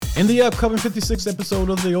In the upcoming 56th episode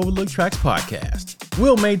of the Overlooked Tracks podcast,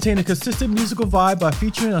 we'll maintain a consistent musical vibe by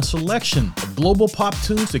featuring a selection of global pop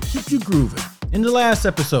tunes to keep you grooving. In the last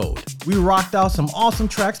episode, we rocked out some awesome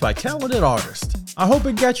tracks by talented artists. I hope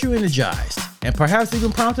it got you energized and perhaps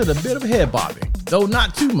even prompted a bit of head bobbing, though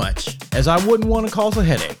not too much, as I wouldn't want to cause a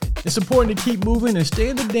headache. It's important to keep moving and stay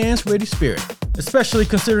in the dance-ready spirit, especially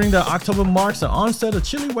considering that October marks the onset of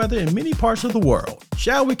chilly weather in many parts of the world.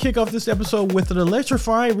 Shall we kick off this episode with an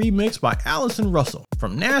electrifying remix by Allison Russell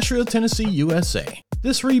from Nashville, Tennessee, USA.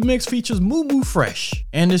 This remix features Moo Moo Fresh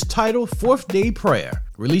and is titled Fourth Day Prayer,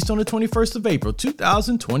 released on the 21st of April,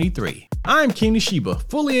 2023. I'm Kenny Sheba,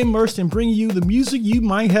 fully immersed in bringing you the music you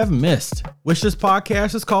might have missed, which this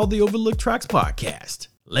podcast is called the Overlooked Tracks Podcast.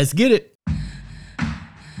 Let's get it.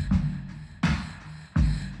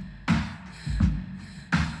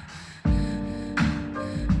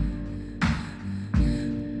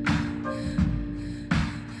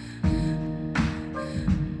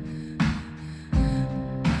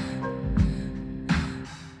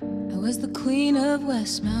 Was the queen of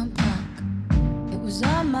Westmount Park. It was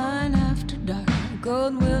all mine after dark. A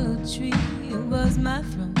gold willow tree, it was my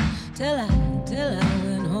throne till I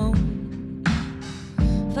went home.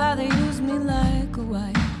 Father used me like a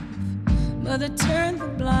wife. Mother turned the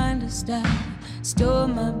blindest eye. Stole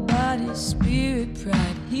my body, spirit,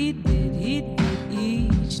 pride. He did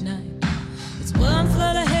each night. It's one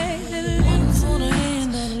for the hate and one for the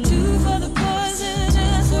hand, two for the poison,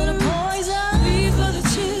 ten for the poison, three for the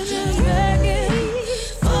children.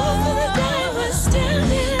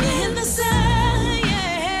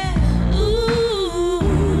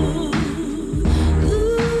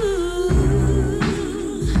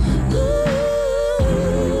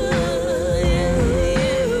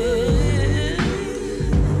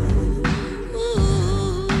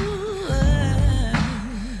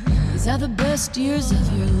 Are the best years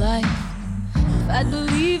of your life. If I'd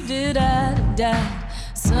believed it, I'd have died.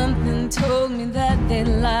 Something told me that they'd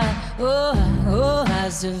lie. Oh, I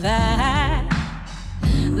survived.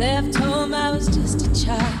 Left home, I was just a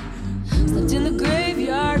child. Slept in the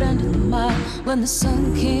graveyard under the mile. When the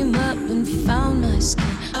sun came up and found my skin,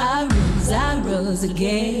 I rose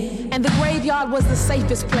again. And the graveyard was the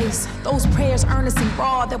safest place. Those prayers earnest and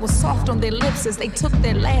raw that was soft on their lips as they took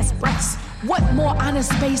their last breaths. What more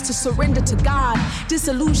honest space to surrender to God?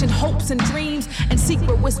 Disillusioned hopes and dreams and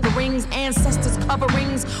secret whisperings, ancestors'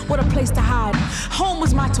 coverings. What a place to hide. Home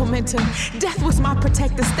was my tormentor. Death was my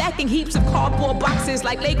protector. Stacking heaps of cardboard boxes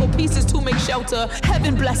like Lego pieces to make shelter.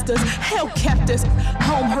 Heaven blessed us. Hell kept us.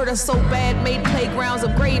 Home hurt us so bad, made playgrounds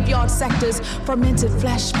of graveyard sectors. Fermented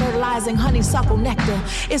flesh, fertilizing honeysuckle nectar.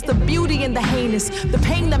 It's the beauty in the heinous, the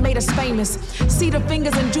pain that made us famous. Cedar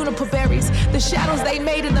fingers and juniper berries. The shadows they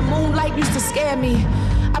made in the moonlight used to scare me.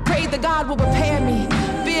 I prayed that God would prepare me.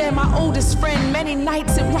 Fear, my oldest friend. Many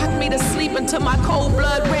nights it rocked me to sleep until my cold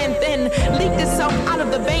blood ran thin. Leaked itself out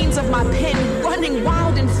of the veins of my pen. Running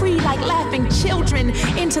wild and free like laughing children.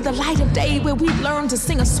 Into the light of day where we learned to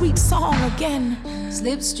sing a sweet song again.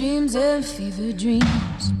 Slipstreams and fever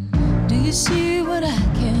dreams. Do you see what I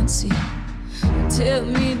can't see? Tell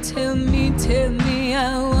me,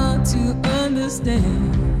 I want to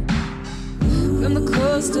understand. From the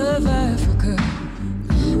coast of Africa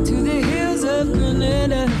to the hills of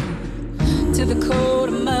Grenada to the cold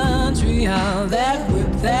of Montreal, that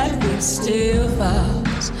whip still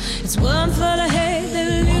falls. It's one for the hate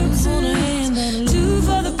that lives on the hand, two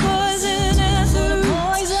for the poison and for the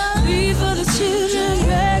poison, three for the children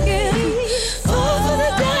begging, four for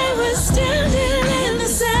the day we're standing in the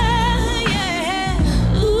sand.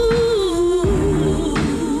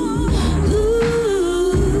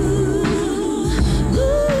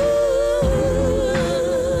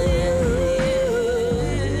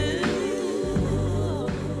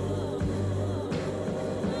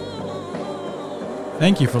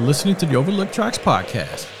 Thank you for listening to the Overlooked Tracks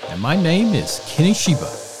podcast, and my name is Kenny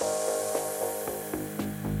Sheba.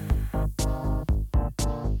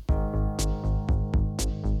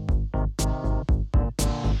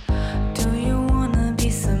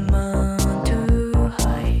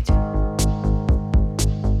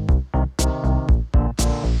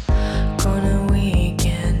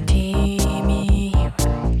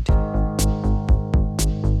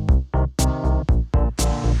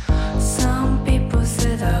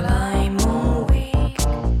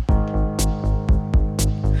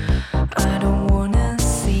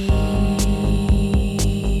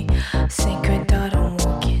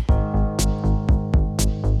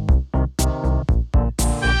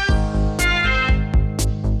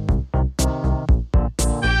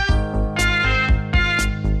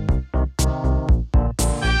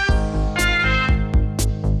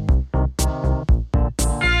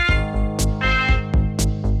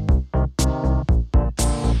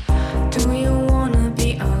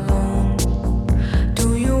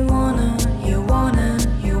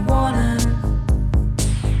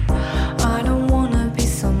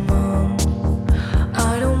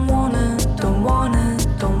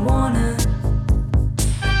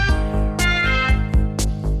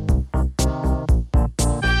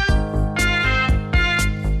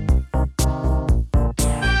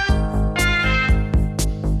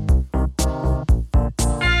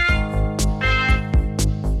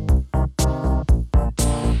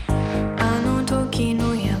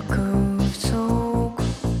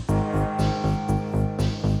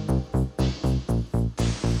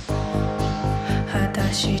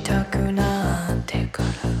 したくなってから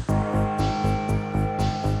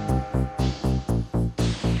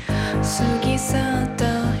過ぎ去っ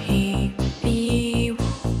た日々を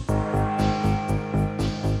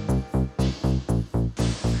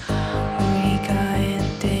振り返っ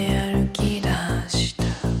て歩き出した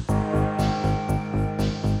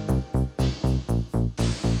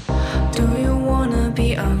Do you wanna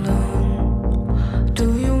be alone? Do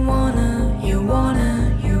you wanna, you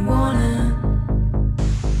wanna, you wanna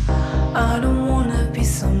I don't wanna be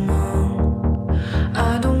someone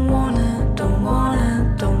I don't wanna, don't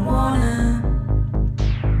wanna, don't wanna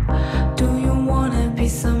Do you wanna be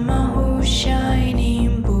someone who's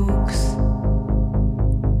shining books?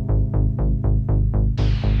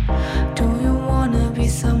 Do you wanna be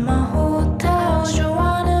someone who tells you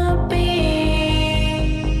wanna be?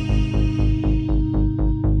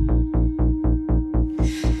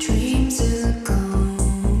 Dreams are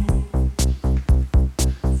gone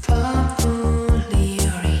far from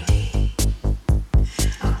reality.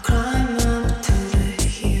 I climb up to the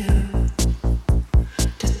hill.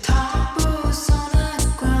 The top was on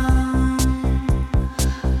the ground.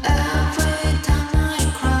 Every time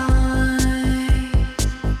I cry,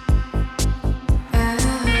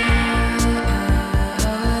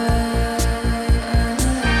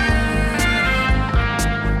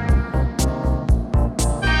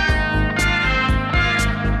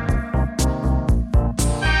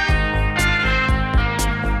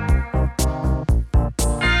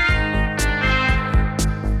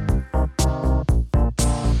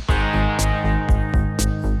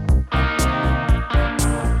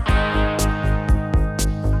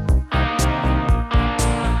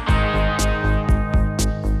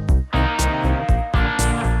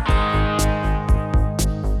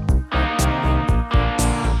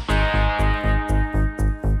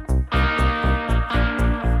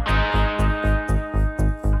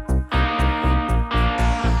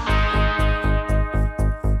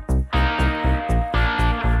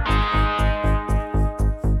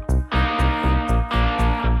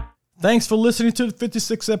 Thanks for listening to the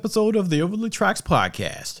 56th episode of the Overlooked Tracks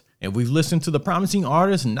podcast. And we've listened to the promising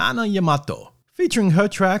artist Nana Yamato, featuring her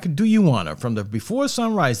track Do You Wanna from the Before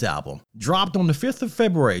Sunrise album, dropped on the 5th of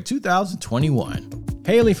February 2021.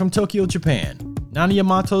 Hailing from Tokyo, Japan, Nana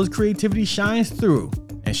Yamato's creativity shines through,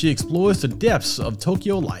 and she explores the depths of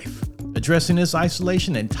Tokyo life, addressing its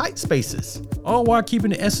isolation and tight spaces, all while keeping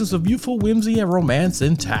the essence of youthful whimsy and romance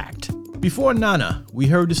intact. Before Nana, we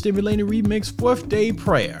heard the stimulating remix Fourth Day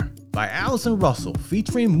Prayer by Allison Russell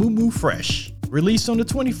featuring Moo Moo Fresh, released on the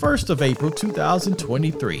 21st of April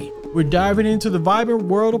 2023. We're diving into the vibrant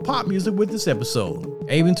world of pop music with this episode,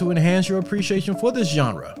 aiming to enhance your appreciation for this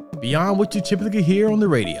genre, beyond what you typically hear on the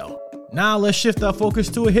radio. Now let's shift our focus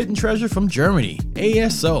to a hidden treasure from Germany,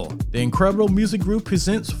 ASO. The incredible music group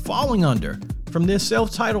presents Falling Under from their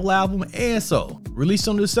self-titled album ASO, released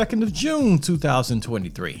on the 2nd of June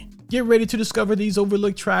 2023. Get ready to discover these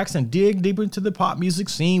overlooked tracks and dig deeper into the pop music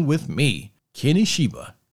scene with me, Kenny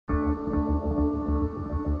Shiba.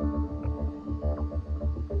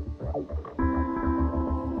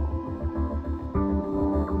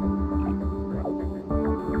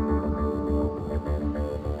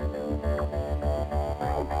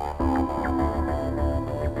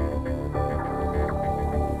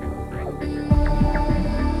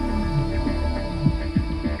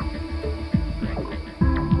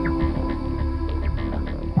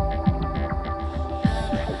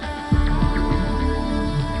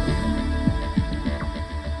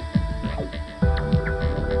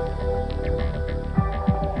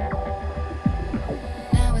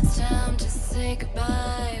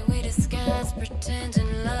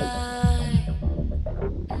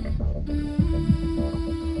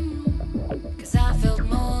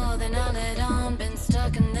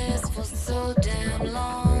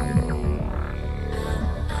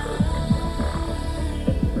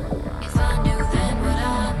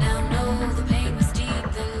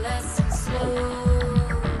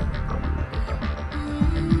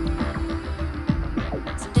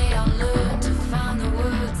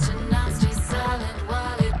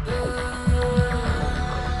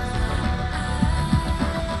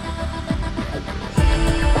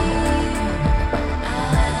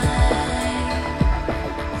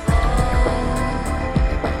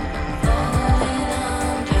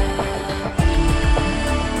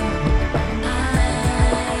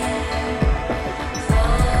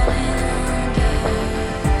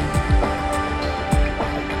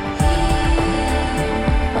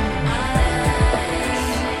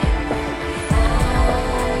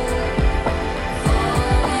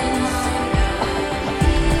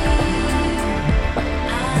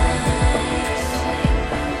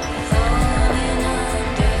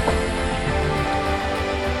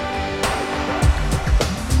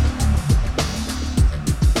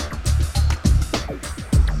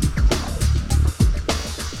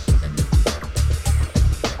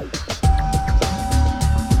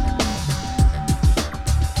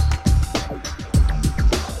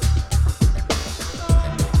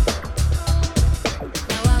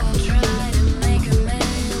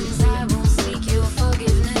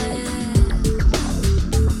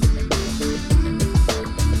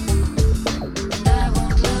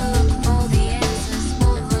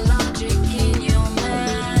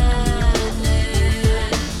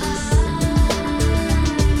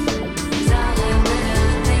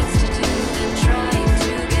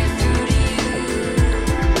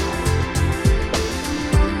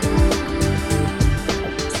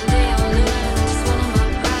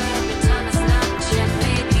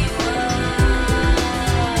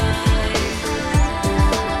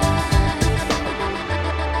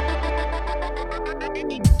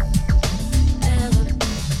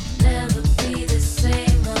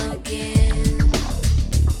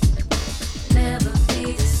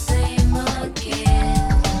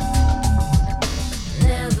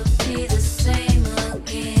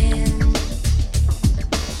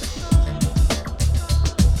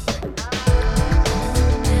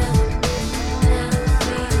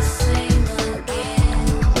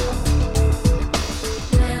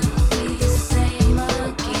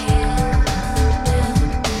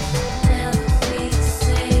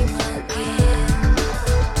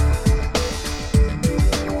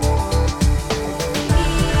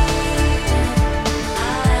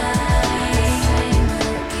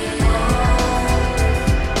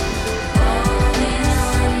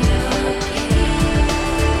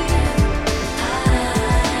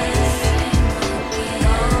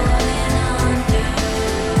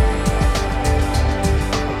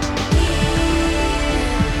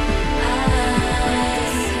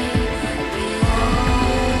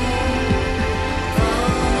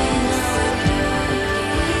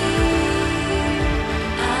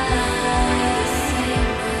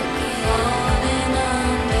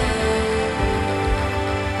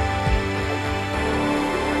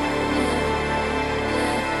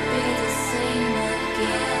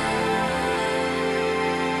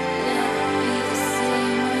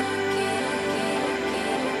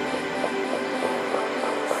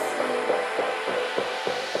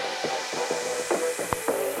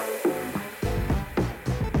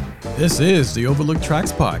 This is the Overlooked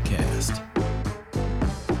Tracks Podcast.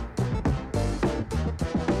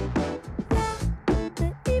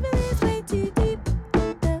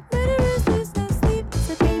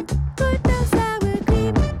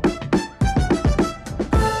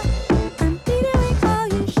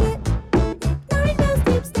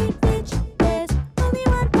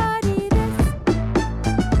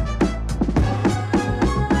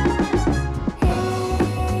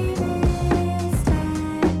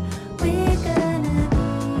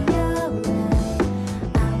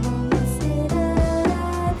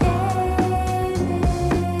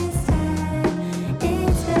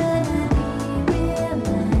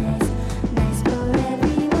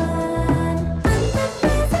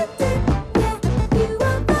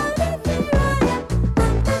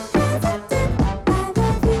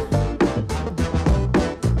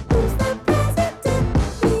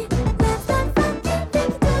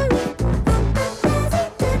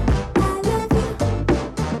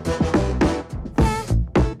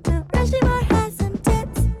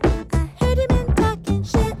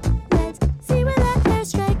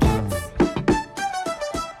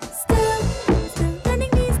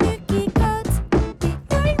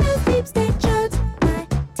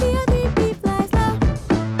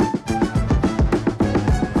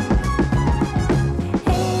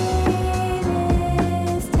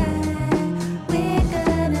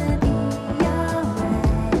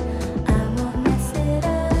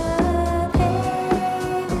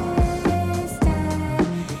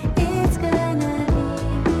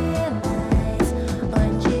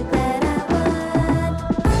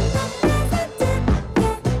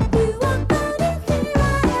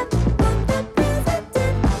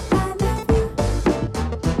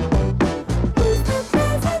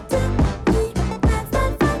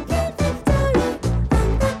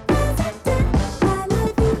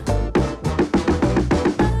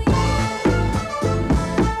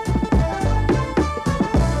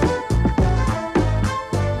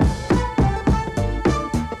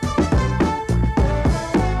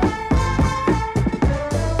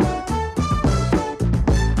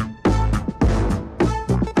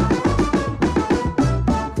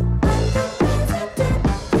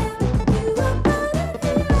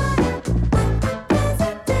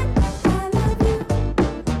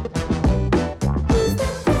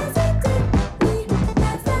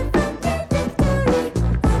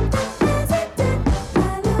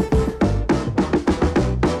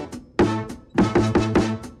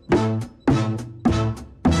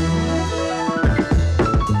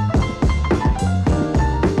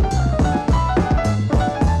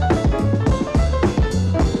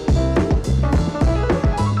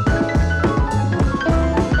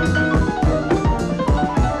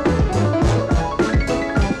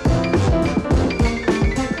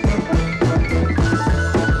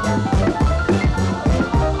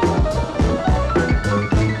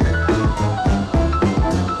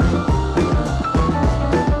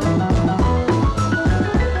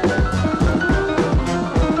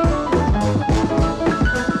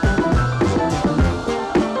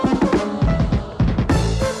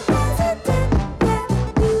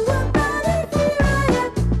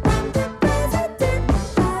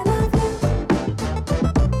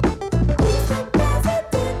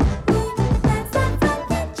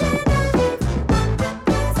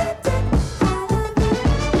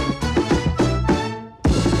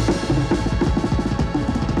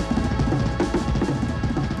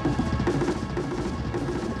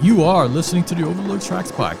 You are listening to the Overlooked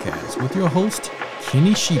Tracks Podcast with your host,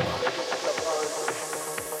 Kenny Shiba.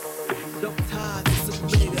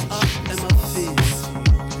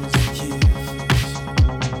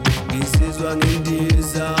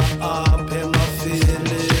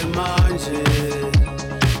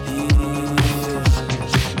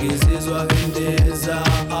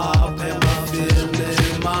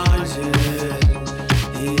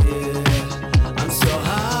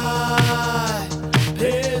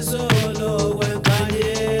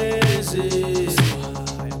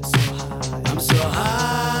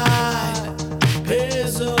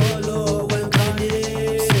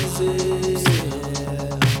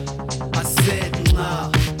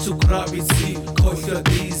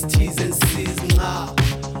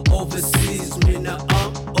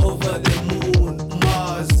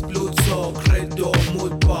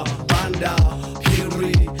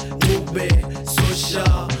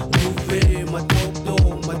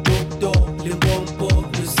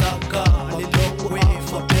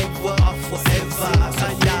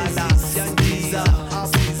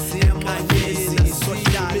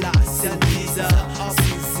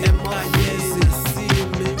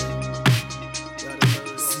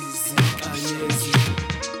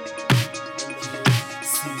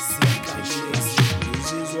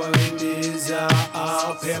 waindiza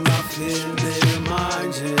pe mafilme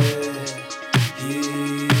manje.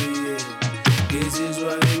 This is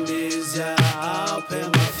waindiza pe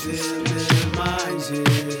mafilme manje.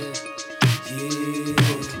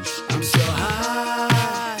 I'm so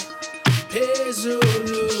high,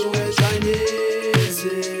 Pezulu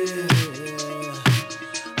ezanyeze.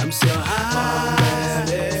 I'm so high.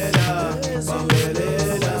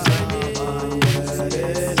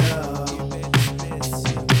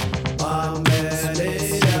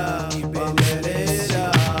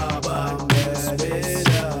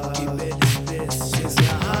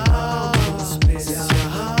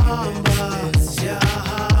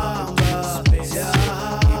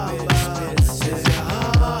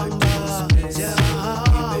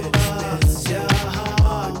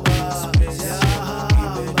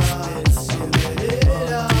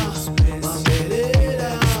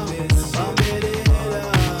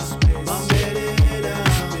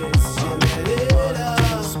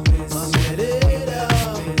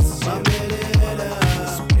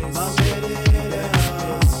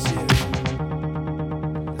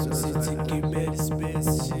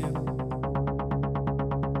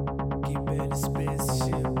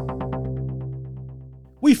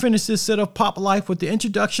 We finished this set of Pop Life with the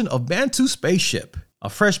introduction of Bantu Spaceship, a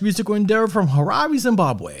fresh musical endeavor from Harare,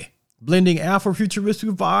 Zimbabwe, blending Afro-futuristic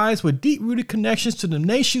vibes with deep-rooted connections to the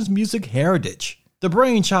nation's music heritage. The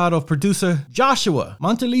brainchild of producer Joshua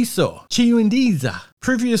Monteliso Chiundiza,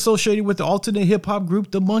 previously associated with the alternate hip-hop group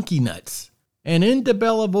The Monkey Nuts, and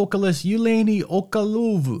Ndebele vocalist Yuleni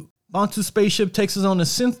Okaluvu. Bantu Spaceship takes us on a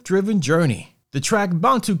synth-driven journey. The track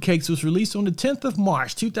Bantu Cakes was released on the 10th of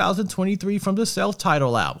March 2023 from the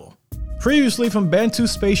self-titled album. Previously from Bantu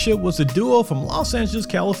Spaceship was a duo from Los Angeles,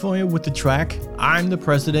 California with the track I'm the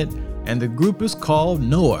President, and the group is called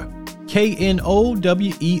Knower,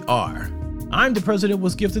 Knower. I'm the President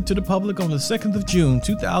was gifted to the public on the 2nd of June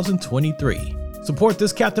 2023. Support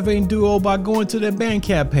this captivating duo by going to their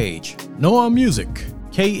Bandcamp page, Knower Music,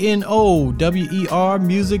 Knower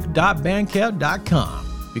music.bandcamp.com.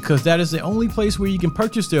 because that is the only place where you can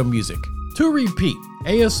purchase their music. To repeat,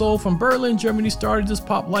 ASO from Berlin, Germany started this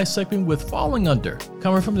Pop Life segment with Falling Under,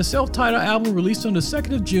 coming from the self-titled album released on the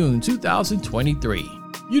 2nd of June 2023.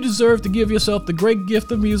 You deserve to give yourself the great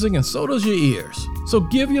gift of music, and so does your ears. So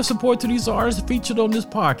give your support to these artists featured on this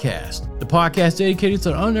podcast. The podcast dedicated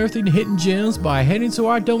to unearthing hidden gems by heading to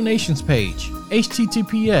our donations page,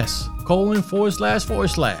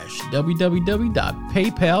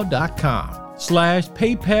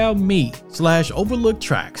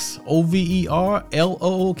 https://www.paypal.com/PayPalMe/overlooktracks,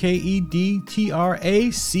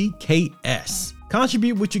 OverlookTracks.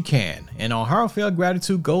 Contribute what you can, and our heartfelt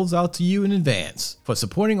gratitude goes out to you in advance for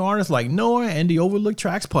supporting artists like Knower and the Overlooked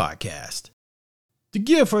Tracks podcast. To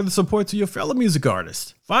give further support to your fellow music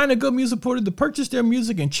artists, find a good music supporter to purchase their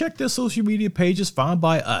music and check their social media pages found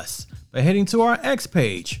by us by heading to our X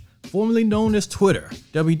page, formerly known as Twitter,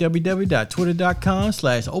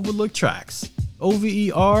 www.twitter.com/overlooktracks,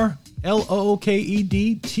 OverlookTracks.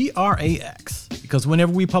 Because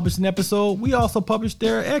whenever we publish an episode, we also publish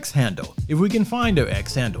their X handle, if we can find their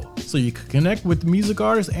X handle, so you can connect with the music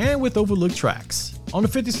artists and with Overlooked Tracks. On the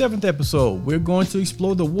 57th episode, we're going to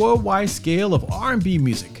explore the worldwide scale of R&B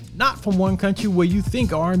music, not from one country where you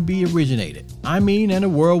think R&B originated. I mean at a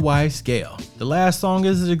worldwide scale. The last song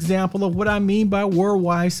is an example of what I mean by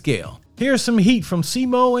worldwide scale. Here's some heat from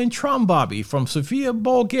Simo and Trombabi from Sofia,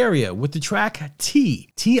 Bulgaria with the track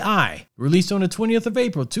T.I., released on the 20th of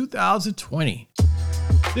April 2020.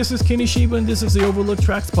 This is Kenny Sheba, and this is the Overlooked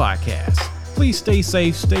Tracks podcast. Please stay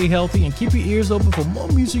safe, stay healthy, and keep your ears open for more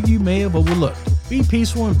music you may have overlooked. Be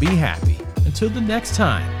peaceful and be happy. Until the next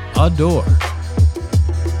time, adore.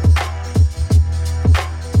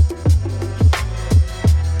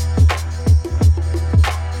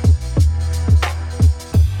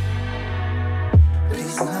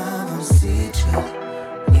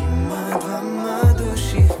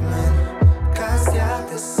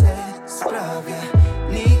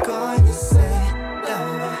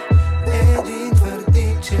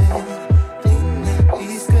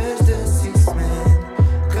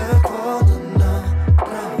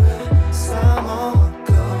 Sa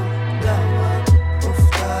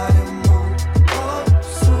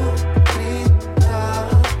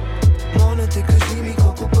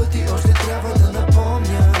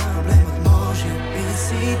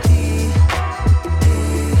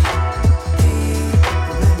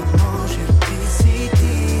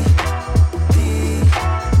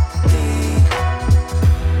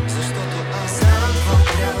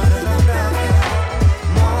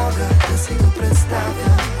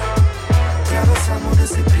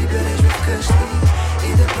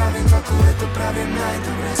pravim tako, eto pravim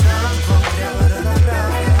najdobre. Znam ko treba da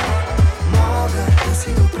napravljam, moga da si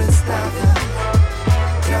go predstavljam.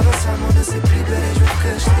 Treba samo da se pribereš u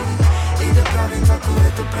kršti i da pravim tako,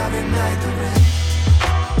 eto pravim najdobre.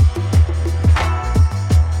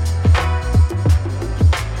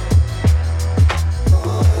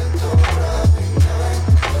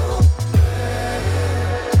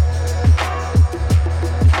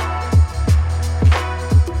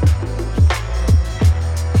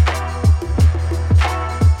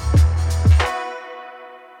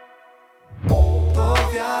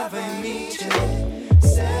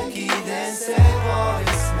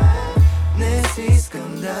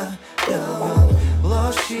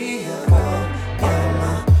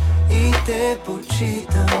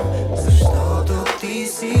 Počitam, zašto ti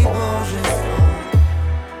si božestvo.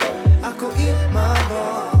 Ako ima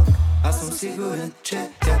Bog, a sam siguran će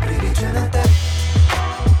ja priliče na te.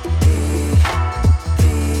 Ti,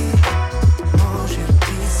 može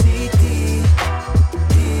ti si ti.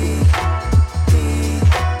 Ti,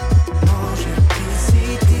 može ti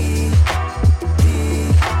si ti. Ti,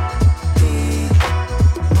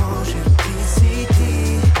 može ti si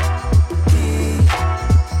ti.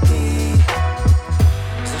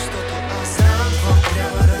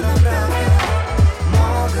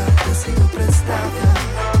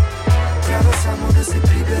 Treba samo da se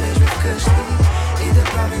pribereš u kršti i da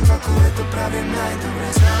pravim tako, eto pravim najdobre.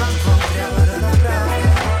 Znam ko treba da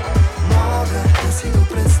napravljam, moga da si go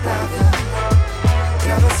predstavljam.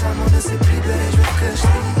 Treba samo da se pribereš u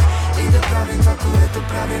kršti i da pravim tako, eto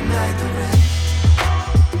pravim najdobre.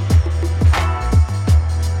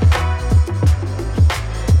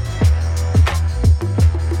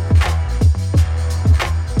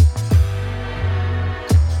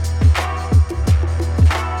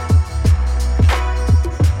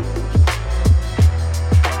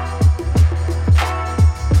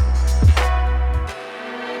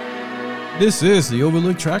 This is the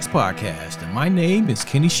Overlooked Tracks Podcast, and my name is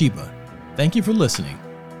Kenny Sheba. Thank you for listening.